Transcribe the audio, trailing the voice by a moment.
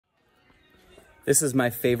This is my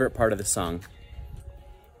favorite part of the song.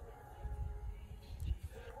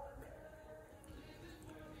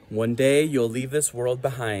 One day you'll leave this world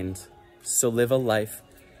behind, so live a life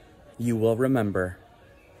you will remember.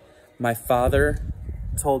 My father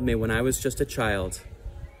told me when I was just a child,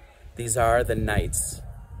 these are the nights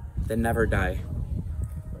that never die.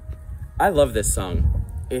 I love this song.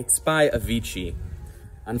 It's by Avicii.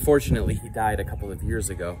 Unfortunately, he died a couple of years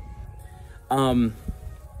ago.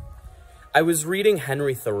 I was reading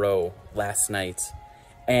Henry Thoreau last night,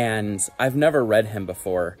 and I've never read him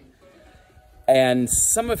before. And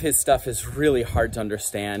some of his stuff is really hard to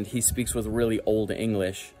understand. He speaks with really old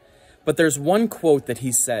English. But there's one quote that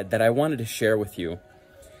he said that I wanted to share with you.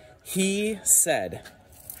 He said,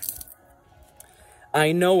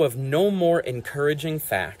 "I know of no more encouraging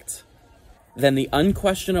fact than the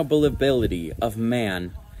unquestionable ability of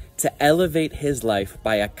man to elevate his life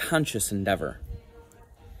by a conscious endeavor.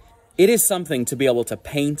 It is something to be able to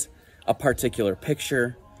paint a particular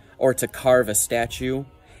picture or to carve a statue,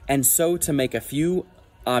 and so to make a few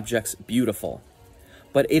objects beautiful.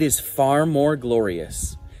 But it is far more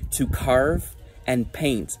glorious to carve and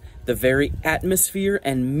paint the very atmosphere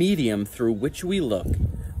and medium through which we look,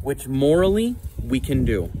 which morally we can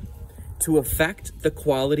do, to affect the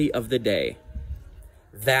quality of the day.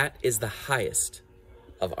 That is the highest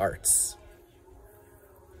of arts."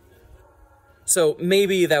 So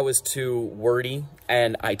maybe that was too wordy,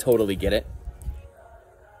 and I totally get it.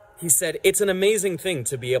 He said, it's an amazing thing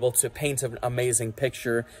to be able to paint an amazing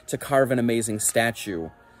picture, to carve an amazing statue.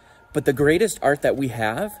 But the greatest art that we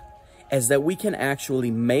have is that we can actually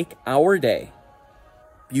make our day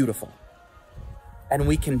beautiful. And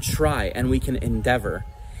we can try and we can endeavor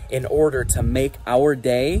in order to make our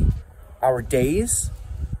day, our days,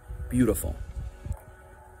 beautiful.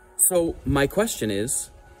 So my question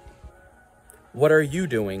is, what are you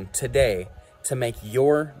doing today to make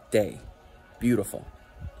your day beautiful?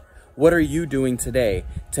 What are you doing today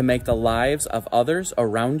to make the lives of others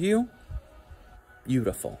around you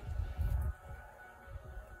beautiful?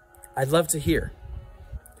 I'd love to hear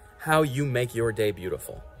how you make your day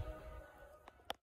beautiful.